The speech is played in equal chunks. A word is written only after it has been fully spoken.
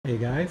Hey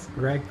guys,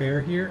 Greg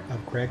Bear here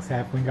of Greg's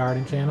Halfling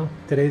Garden channel.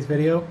 Today's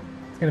video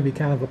is going to be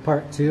kind of a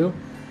part two.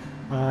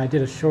 I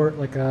did a short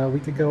like a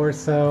week ago or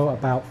so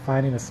about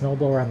finding a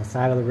snowblower on the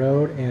side of the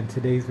road, and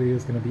today's video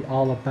is going to be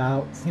all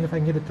about seeing if I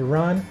can get it to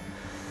run.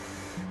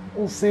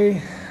 We'll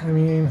see. I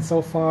mean,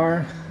 so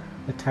far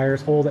the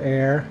tires hold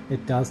air.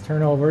 It does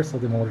turn over, so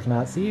the motor's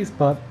not seized,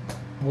 but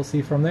we'll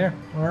see from there.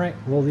 Alright,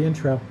 roll the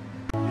intro.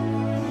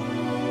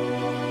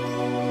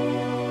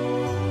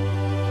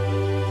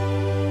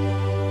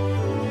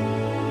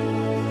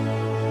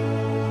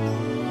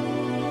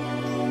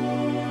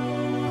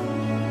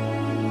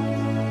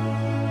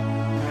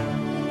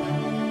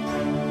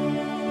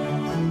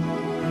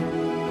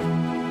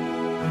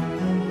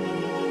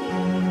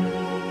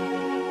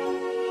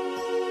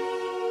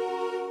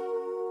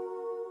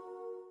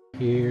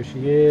 Here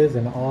she is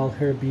in all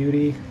her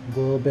beauty. A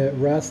little bit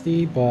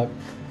rusty, but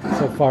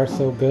so far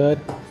so good.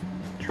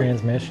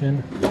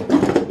 Transmission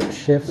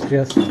shifts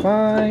just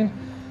fine.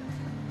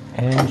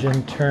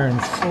 Engine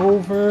turns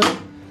over.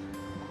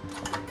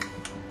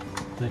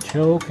 The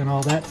choke and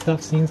all that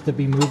stuff seems to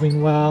be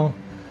moving well.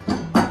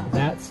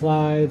 That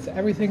slides.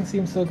 Everything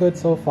seems so good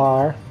so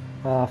far.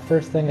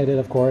 First thing I did,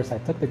 of course, I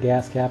took the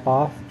gas cap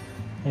off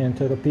and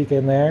took a peek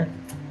in there.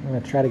 I'm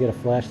going to try to get a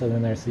flashlight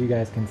in there so you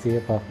guys can see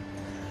it, but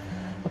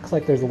looks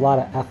like there's a lot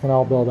of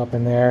ethanol buildup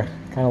in there.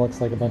 Kind of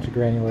looks like a bunch of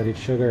granulated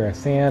sugar or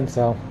sand,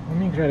 so let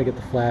me try to get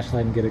the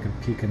flashlight and get a good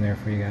peek in there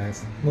for you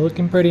guys.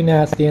 Looking pretty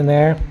nasty in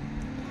there.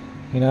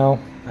 You know,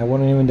 I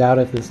wouldn't even doubt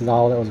if this is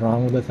all that was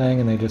wrong with the thing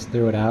and they just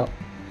threw it out.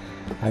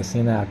 I've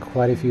seen that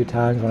quite a few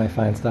times when I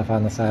find stuff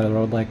on the side of the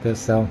road like this,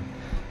 so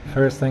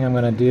first thing I'm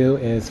going to do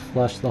is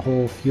flush the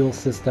whole fuel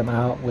system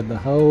out with the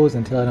hose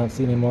until I don't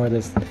see any more of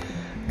this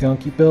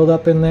gunky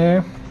buildup in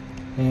there,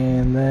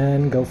 and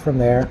then go from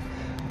there.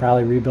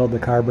 Probably rebuild the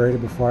carburetor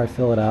before I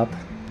fill it up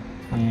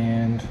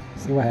and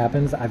see what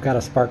happens. I've got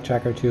a spark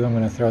checker too. I'm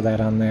going to throw that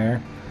on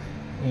there,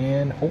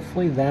 and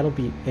hopefully that'll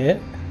be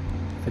it.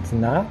 If it's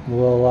not,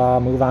 we'll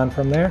move on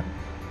from there,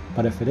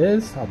 but if it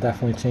is, I'll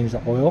definitely change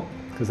the oil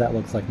because that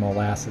looks like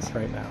molasses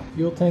right now.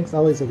 Fuel tank's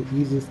always the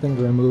easiest thing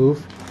to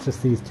remove. It's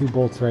just these two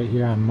bolts right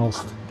here on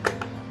most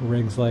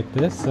rigs like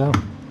this. So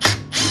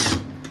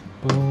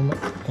boom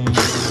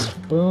and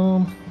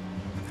boom.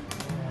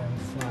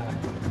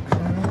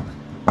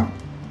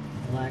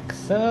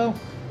 So,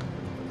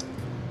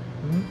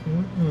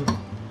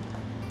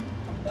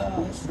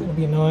 this is going to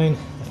be annoying.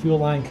 The fuel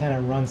line kind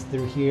of runs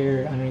through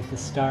here, underneath the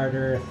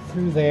starter,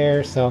 through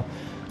there. So,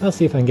 I'll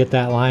see if I can get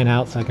that line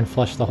out so I can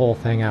flush the whole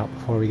thing out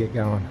before we get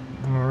going.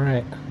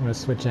 Alright, I'm going to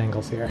switch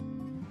angles here.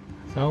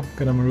 So, I'm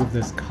going to remove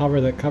this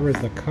cover that covers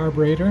the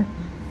carburetor.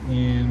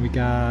 And we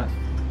got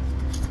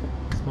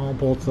small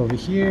bolts over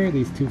here,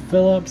 these two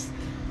Phillips,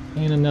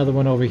 and another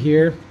one over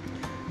here.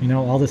 You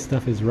know, all this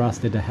stuff is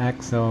rusted to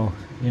heck, so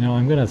you know,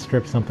 I'm gonna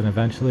strip something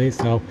eventually,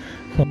 so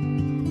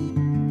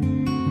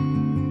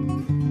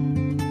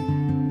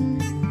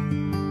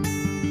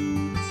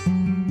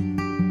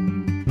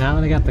now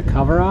that I got the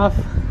cover off,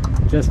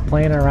 just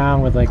playing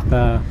around with like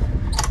the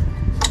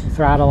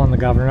throttle and the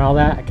governor and all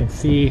that, I can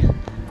see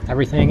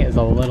everything is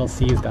a little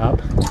seized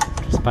up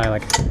just by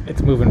like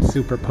it's moving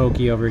super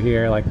pokey over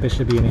here. Like this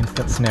should be an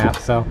instant snap,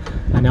 so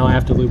I know I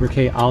have to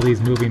lubricate all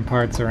these moving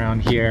parts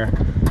around here,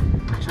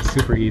 which is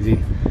super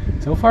easy.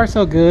 So far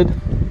so good.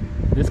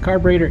 This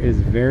carburetor is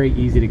very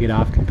easy to get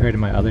off compared to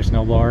my other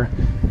snowblower,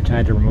 which I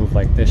had to remove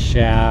like this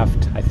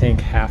shaft, I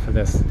think half of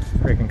this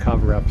freaking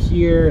cover up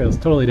here. It was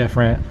totally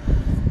different.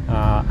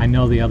 I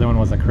know the other one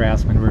was a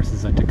Craftsman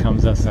versus a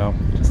Tecumseh, so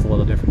just a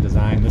little different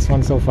design. This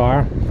one so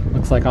far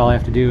looks like all I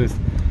have to do is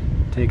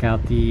take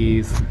out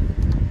these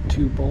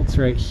two bolts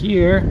right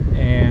here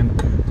and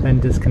then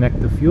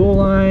disconnect the fuel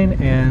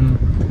line, and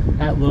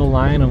that little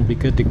line will be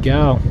good to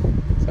go.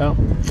 So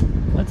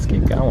let's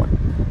get going.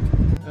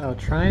 So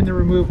trying to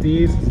remove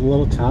these is a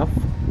little tough.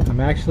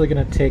 I'm actually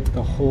going to take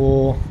the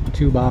whole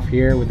tube off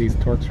here with these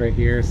Torx right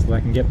here so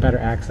I can get better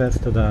access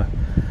to the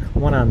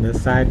one on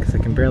this side, because I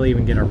can barely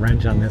even get a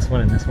wrench on this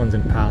one, and this one's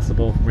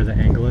impossible where the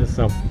angle is.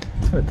 So I'm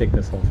just going to take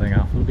this whole thing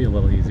off. It'll be a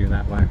little easier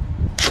that way.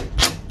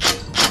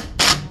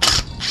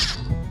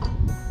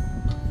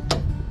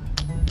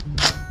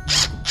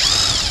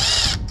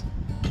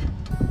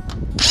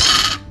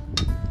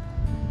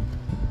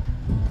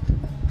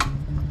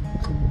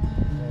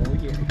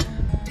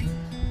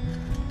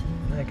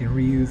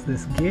 Reuse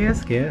this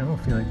gasket. I don't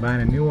feel like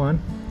buying a new one.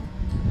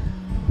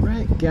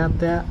 Right, got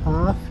that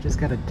off. Just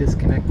got to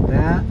disconnect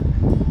that.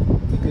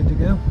 Be good to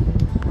go.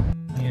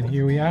 And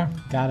here we are.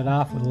 Got it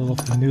off with a little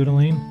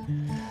noodling.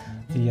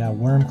 The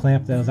worm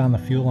clamp that was on the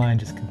fuel line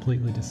just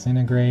completely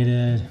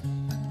disintegrated.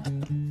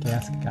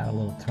 Gasket got a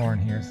little torn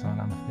here, so I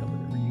don't know if I'll be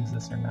able to reuse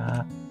this or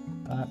not.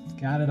 But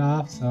got it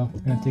off, so I'm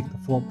going to take the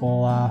float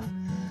bowl off,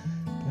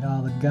 get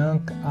all the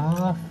gunk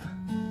off,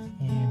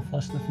 and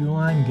flush the fuel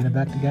line and get it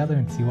back together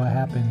and see what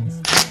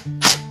happens.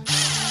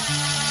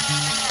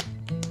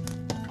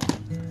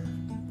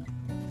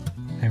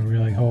 I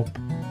really hope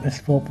this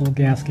float bowl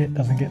gasket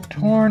doesn't get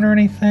torn or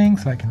anything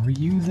so I can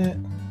reuse it.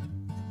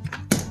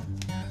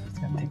 It's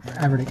gonna take forever.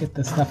 forever to get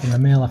this stuff in the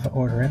mail if I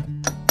order it.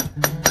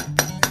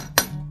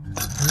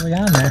 It's really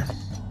on there.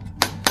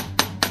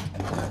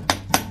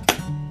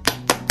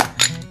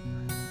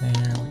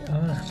 There we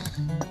are.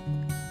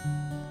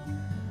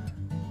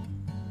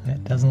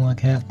 It doesn't look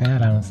half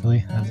bad,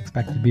 honestly. I was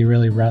expecting it to be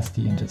really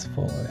rusty and just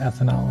full of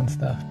ethanol and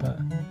stuff, but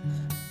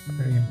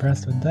pretty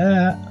impressed with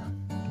that.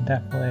 You can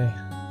definitely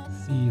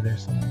see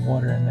there's some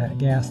water in that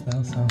gas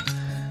though, so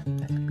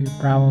that could be a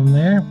problem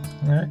there.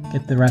 Alright,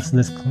 get the rest of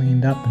this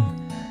cleaned up and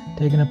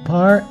taken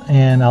apart,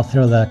 and I'll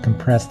throw the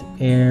compressed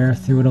air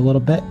through it a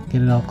little bit,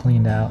 get it all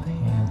cleaned out,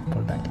 and put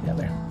it back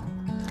together.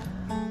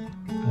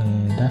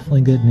 And definitely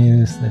good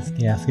news, this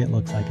gasket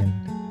looks like I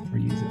can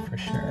reuse it for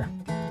sure.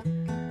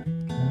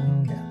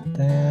 Oh, got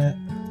that.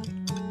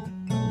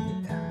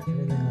 Oh yeah,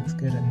 everything looks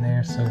good in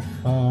there so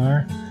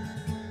far.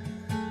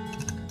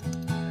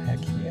 Heck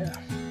yeah.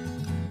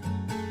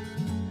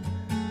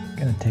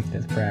 Gonna take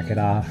this bracket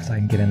off so I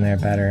can get in there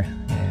better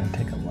and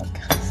take a look,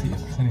 see if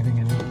there's anything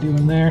I need to do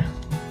in there.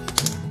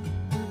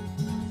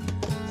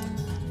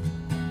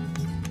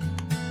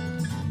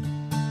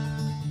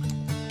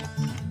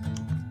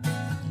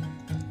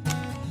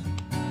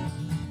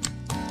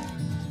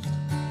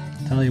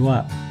 Tell you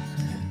what,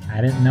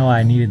 I didn't know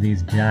I needed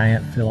these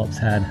giant Phillips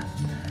head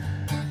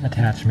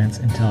attachments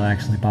until I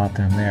actually bought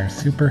them. They are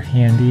super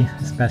handy,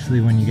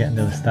 especially when you get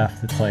into the stuff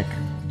that's like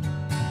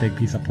a big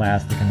piece of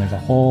plastic and there's a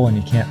hole and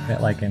you can't fit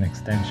like an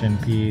extension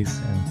piece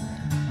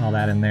and all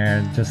that in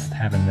there. Just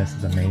having this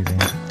is amazing.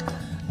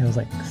 It was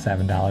like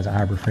 $7 at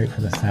Harbor Freight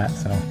for the set,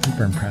 so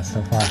super impressed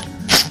so far.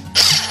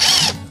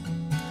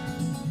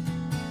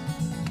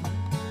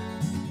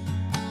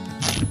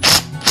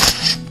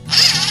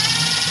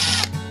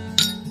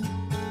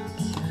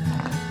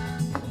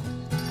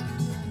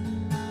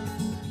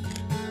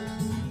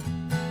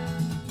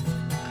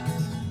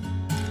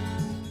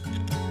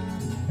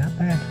 Not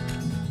bad.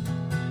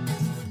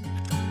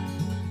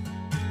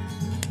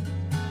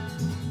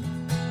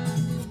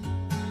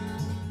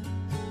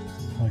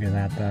 Look at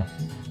that though.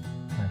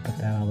 I put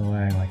that all the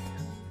way, like,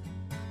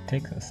 it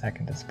takes a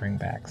second to spring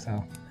back,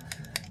 so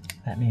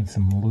that needs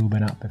some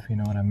lubing up, if you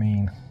know what I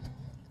mean.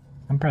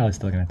 I'm probably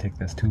still going to take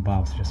this tube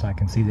off just so I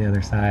can see the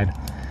other side,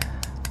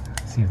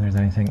 see if there's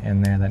anything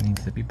in there that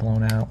needs to be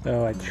blown out.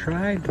 So I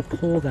tried to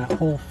pull that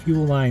whole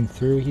fuel line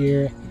through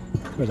here.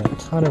 There's a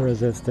ton of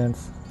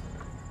resistance.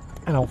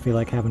 I don't feel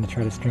like having to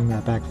try to string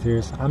that back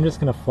through, so I'm just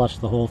going to flush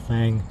the whole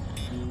thing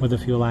with the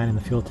fuel line and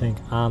the fuel tank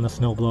on the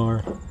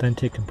snowblower, then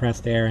take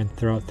compressed air and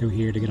throw it through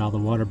here to get all the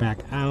water back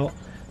out,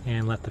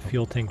 and let the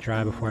fuel tank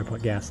dry before I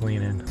put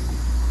gasoline in.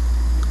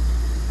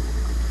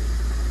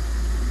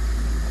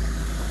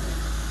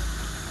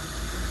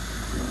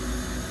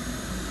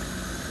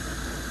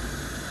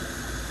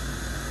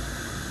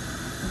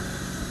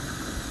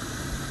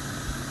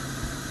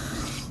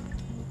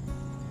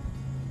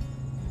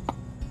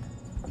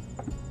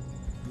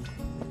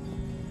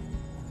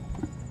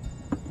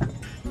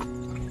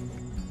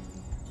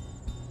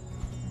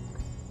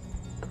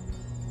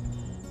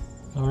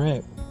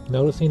 Alright,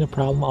 noticing a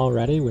problem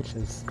already, which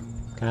is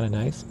kind of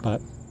nice, but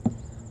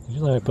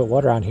usually when I put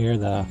water on here,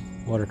 the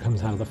water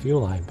comes out of the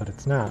fuel line, but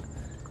it's not.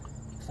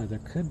 So there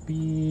could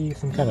be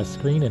some kind of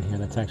screen in here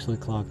that's actually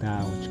clogged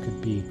out, which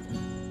could be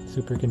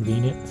super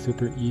convenient,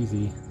 super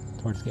easy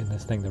towards getting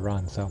this thing to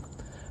run. So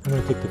I'm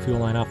going to take the fuel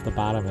line off the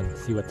bottom and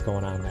see what's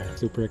going on there.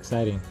 Super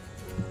exciting.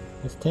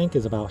 This tank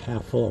is about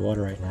half full of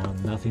water right now,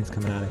 and nothing's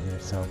coming out of here,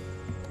 so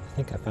I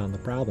think I found the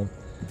problem.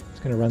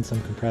 Just going to run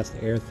some compressed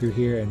air through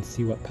here and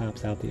see what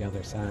pops out the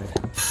other side.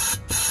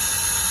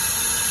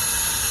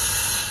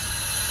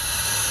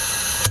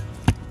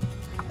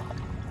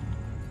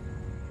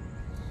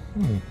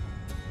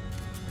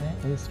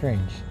 That is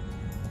strange.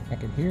 I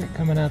could hear it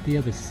coming out the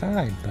other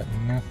side, but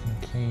nothing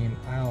came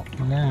out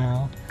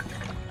now.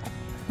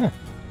 Huh.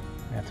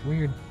 That's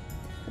weird.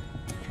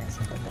 Try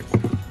something else.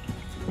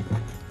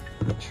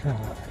 Try.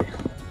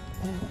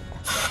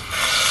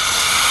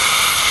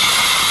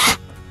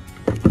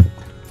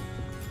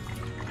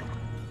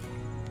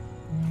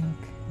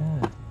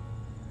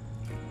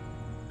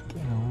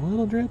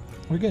 Drip.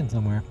 We're getting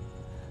somewhere.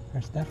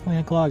 There's definitely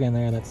a clog in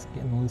there that's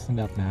getting loosened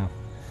up now.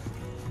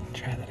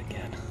 Try that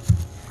again.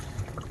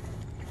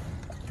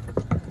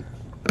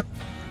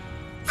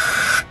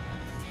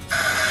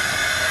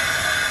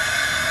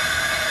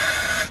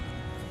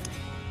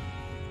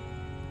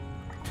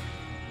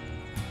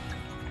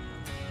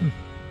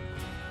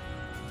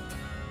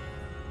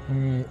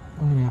 Alright,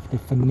 I'm gonna have to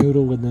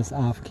fanoodle with this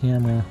off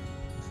camera.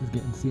 This is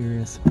getting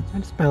serious. I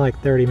just spent like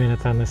 30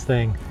 minutes on this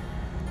thing.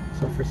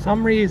 So for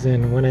some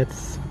reason, when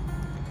it's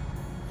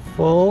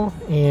full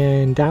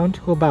and down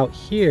to about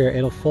here,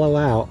 it'll flow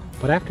out.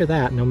 But after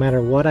that, no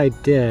matter what I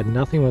did,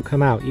 nothing will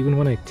come out, even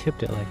when I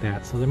tipped it like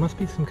that. So there must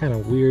be some kind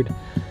of weird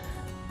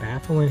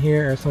baffle in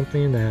here or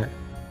something that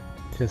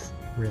just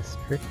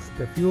restricts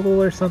the fuel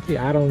or something.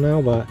 I don't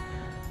know, but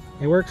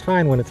it works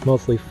fine when it's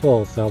mostly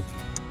full. So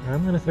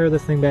I'm going to throw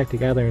this thing back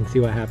together and see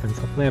what happens.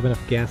 Hopefully I have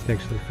enough gas to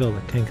actually fill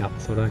the tank up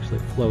so it'll actually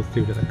flow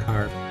through to the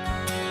car.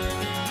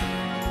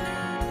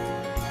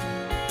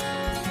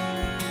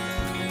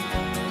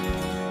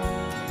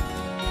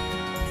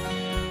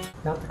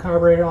 Got the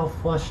carburetor all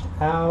flushed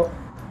out,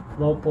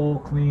 float bowl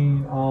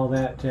clean, all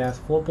that jazz.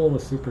 Float bowl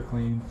was super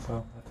clean,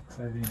 so that's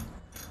exciting.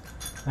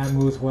 That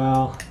moves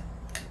well.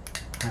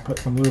 I put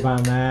some lube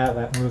on that.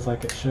 That moves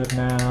like it should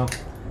now.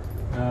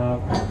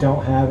 I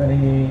don't have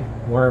any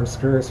worm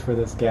screws for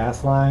this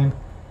gas line,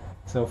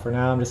 so for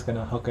now I'm just going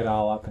to hook it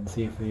all up and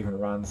see if it even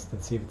runs,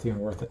 to see if it's even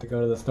worth it to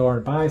go to the store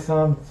and buy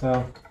some.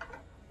 So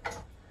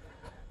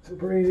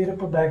super easy to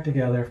put back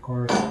together, of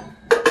course.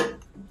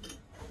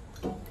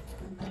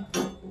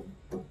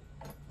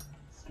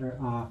 Start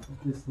off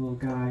with this little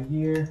guy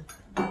here.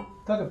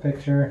 Took a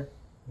picture,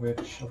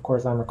 which of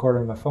course I'm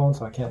recording on my phone,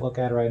 so I can't look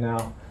at it right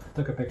now.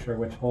 Took a picture of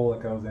which hole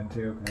it goes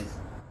into, because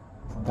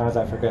sometimes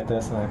I forget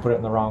this and I put it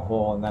in the wrong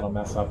hole, and that'll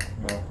mess up,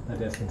 you know, the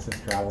distance it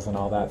travels and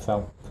all that.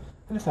 So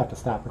I just have to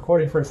stop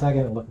recording for a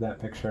second and look at that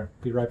picture.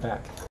 Be right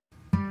back.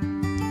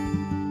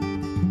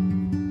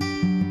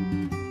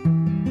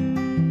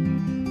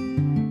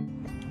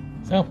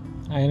 So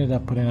I ended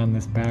up putting on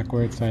this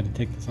backwards, so I had to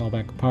take this all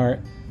back apart,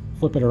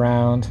 flip it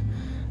around.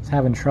 I was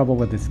having trouble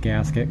with this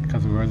gasket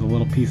because there was a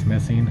little piece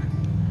missing,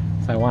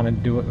 so I wanted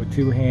to do it with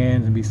two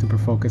hands and be super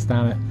focused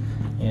on it.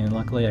 And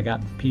luckily I got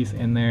the piece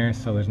in there,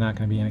 so there's not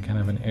going to be any kind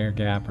of an air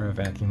gap or a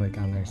vacuum leak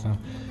on there. So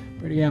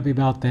pretty happy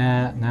about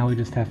that. Now we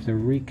just have to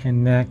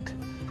reconnect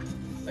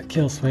the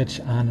kill switch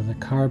onto the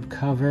carb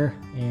cover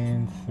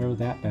and throw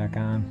that back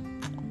on.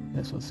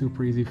 This was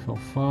super easy so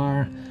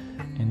far.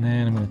 And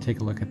then I'm going to take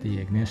a look at the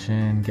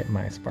ignition, get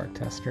my spark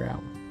tester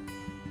out.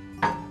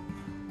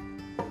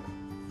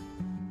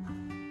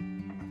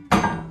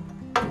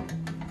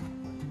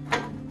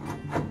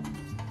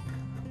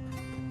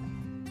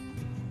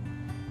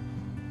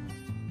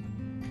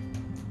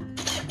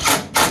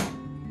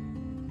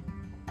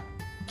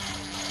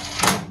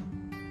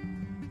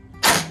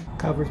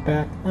 Cover's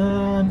back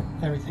on,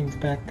 everything's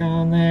back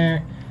on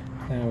there.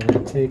 Now we're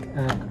going to take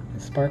out the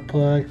spark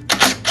plug.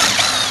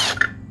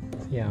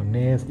 See how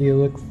nasty it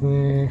looks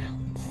there.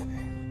 Let's see.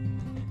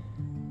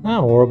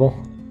 Not horrible.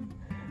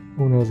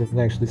 Who knows if it's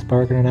actually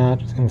sparking or not.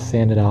 Just going to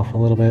sand it off a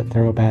little bit,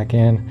 throw it back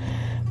in,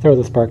 throw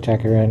the spark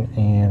checker in,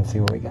 and see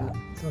what we got.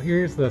 So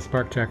here's the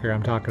spark checker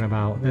I'm talking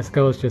about. This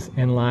goes just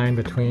in line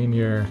between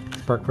your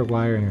spark plug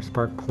wire and your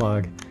spark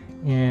plug.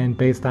 And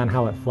based on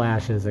how it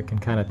flashes, it can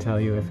kind of tell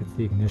you if it's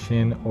the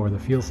ignition or the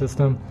fuel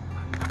system.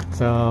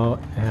 So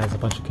it has a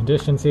bunch of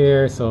conditions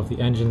here. So if the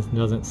engine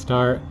doesn't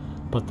start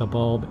but the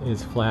bulb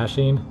is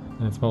flashing,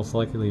 then it's most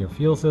likely your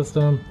fuel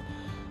system.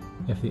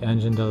 If the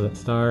engine doesn't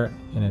start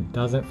and it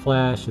doesn't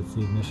flash, it's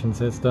the ignition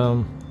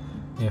system.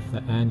 If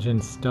the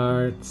engine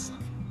starts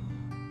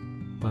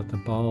but the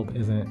bulb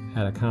isn't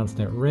at a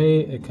constant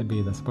rate, it could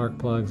be the spark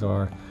plugs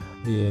or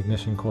the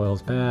ignition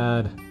coil's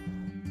bad.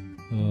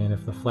 And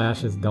if the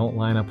flashes don't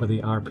line up with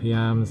the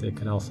RPMs, it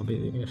could also be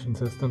the ignition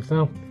system.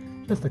 So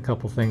just a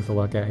couple things to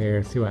look at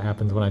here, see what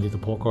happens when I do the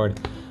pull cord.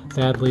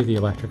 Sadly, the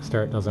electric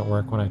start doesn't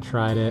work when I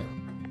tried it.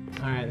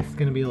 Alright, this is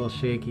going to be a little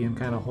shaky. I'm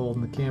kind of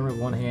holding the camera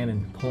with one hand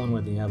and pulling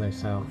with the other,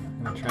 so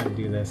I'm going to try to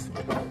do this.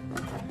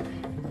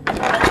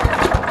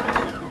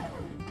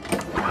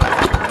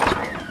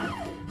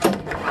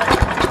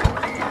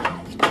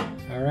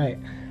 Alright,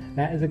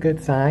 that is a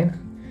good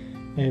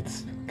sign.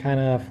 It's kind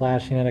of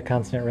flashing at a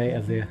constant rate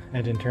as the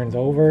engine turns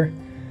over,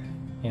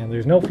 and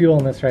there's no fuel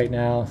in this right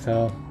now,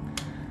 so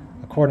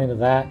according to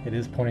that it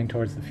is pointing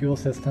towards the fuel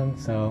system.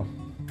 So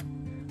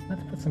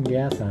let's put some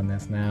gas on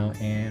this now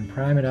and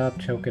prime it up,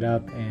 choke it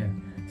up,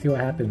 and see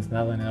what happens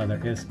now that I know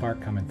there is spark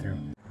coming through.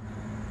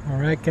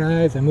 Alright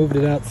guys, I moved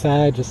it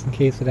outside just in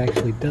case it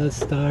actually does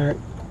start.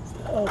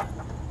 So,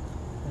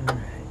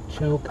 alright,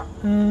 choke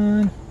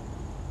on,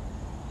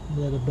 a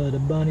little bit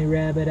of bunny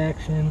rabbit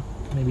action,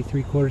 maybe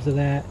 3/4 of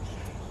that.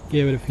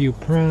 Give it a few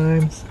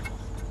primes.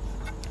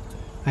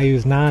 I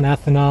use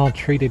non-ethanol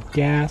treated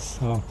gas,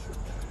 so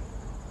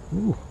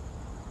ooh.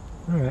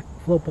 Alright,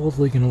 float bowl's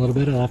leaking a little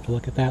bit. I'll have to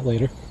look at that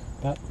later.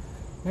 But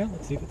yeah,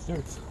 let's see if it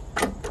starts.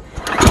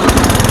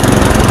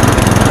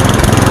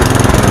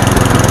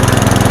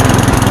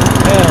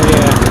 Hell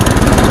yeah.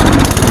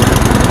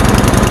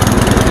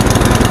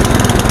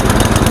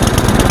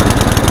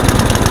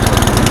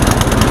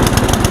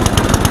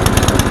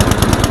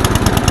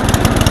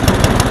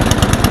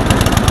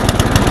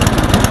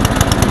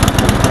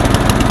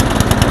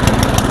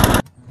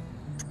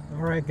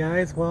 Alright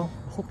guys, well,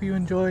 hope you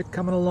enjoyed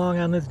coming along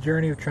on this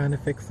journey of trying to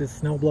fix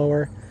this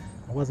snowblower.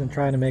 I wasn't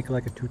trying to make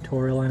like a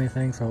tutorial or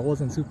anything, so it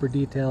wasn't super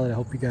detailed. I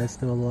hope you guys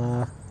still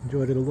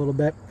enjoyed it a little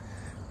bit.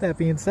 That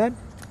being said,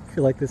 if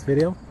you like this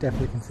video,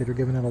 definitely consider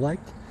giving it a like.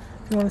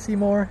 If you want to see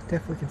more,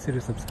 definitely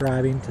consider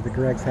subscribing to the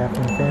Greg's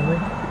Halfling family.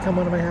 Become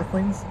one of my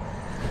Halflings.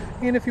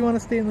 And if you want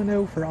to stay in the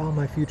know for all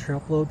my future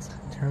uploads,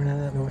 turn on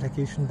that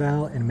notification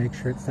bell and make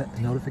sure it's set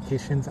the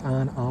notifications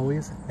on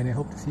always. And I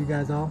hope to see you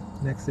guys all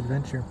next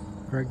adventure.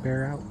 Greg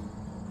Bear out.